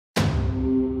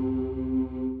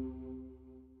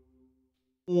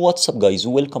What's up guys,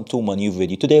 welcome to my new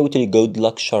video. Today we tell you Good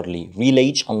Luck Charlie, real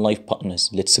age and life partners.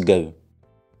 Let's go.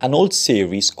 An old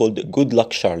series called Good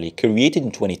Luck Charlie, created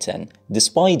in 2010.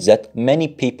 Despite that, many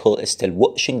people are still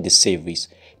watching this series.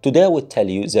 Today I will tell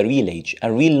you the real age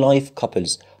and real life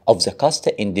couples of the cast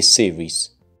in this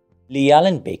series.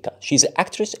 Leigh-Allyn Baker, she's an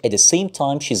actress at the same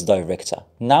time she's director.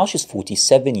 Now she's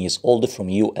 47 years old from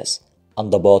US.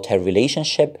 And about her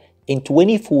relationship, in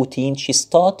 2014, she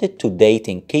started to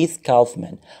dating Keith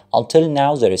Kaufman. Until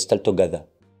now, they're still together.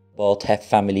 About her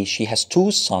family, she has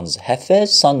two sons. Her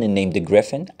first son named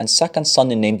Griffin and second son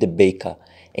named Baker.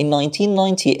 In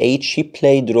 1998, she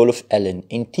played the role of Ellen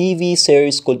in TV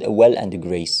series called Will and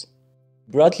Grace.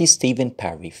 Bradley Stephen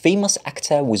Perry, famous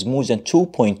actor with more than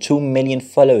 2.2 million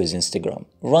followers on Instagram.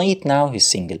 Right now, he's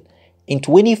single. In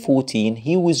 2014,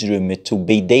 he was rumored to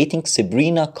be dating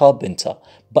Sabrina Carpenter,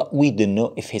 but we don't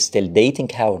know if he's still dating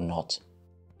her or not.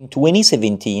 In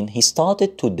 2017, he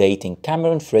started to dating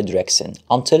Cameron Fredrickson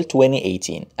until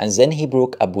 2018, and then he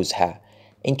broke up with her.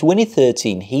 In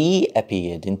 2013, he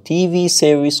appeared in TV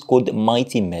series called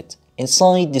Mighty Met.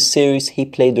 Inside the series, he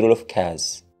played the role of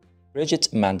Kaz.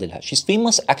 Bridgit Mendler, she's a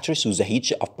famous actress with a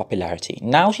huge of popularity.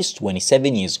 Now she's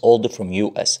 27 years old from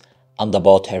US. And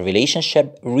about her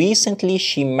relationship, recently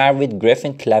she married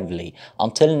Griffin Cleverly.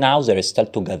 Until now, they're still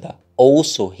together.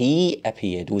 Also, he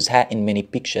appeared with her in many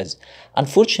pictures.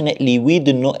 Unfortunately, we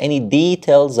don't know any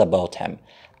details about him.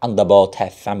 And about her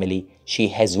family, she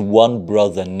has one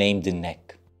brother named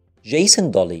Nick. Jason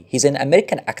Dolley, he's an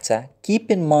American actor. Keep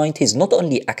in mind, he's not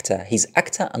only actor, he's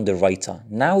actor and a writer.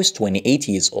 Now he's 28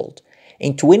 years old.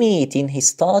 In 2018, he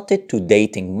started to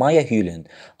dating Maya Hewlin.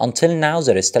 Until now,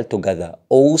 they're still together.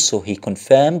 Also, he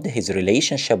confirmed his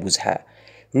relationship with her.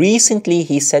 Recently,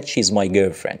 he said she's my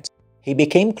girlfriend. He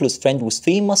became close friend with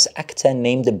famous actor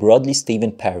named Bradley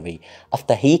Stephen Perry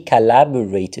after he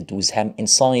collaborated with him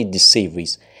inside the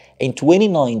series. In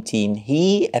 2019,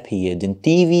 he appeared in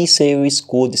TV series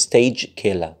called Stage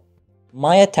Killer.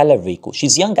 Maya Talerico,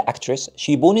 she's a young actress.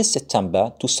 She born in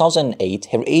September 2008.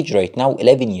 Her age right now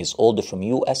 11 years old from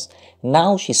US.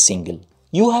 Now she's single.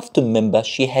 You have to remember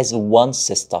she has one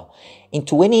sister. In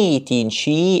 2018,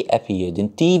 she appeared in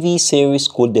TV series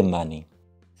called The Money.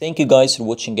 Thank you guys for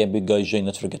watching and big guys. Do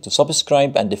not forget to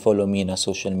subscribe and follow me on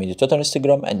social media, Twitter,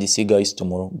 Instagram, and see you guys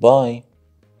tomorrow. Bye.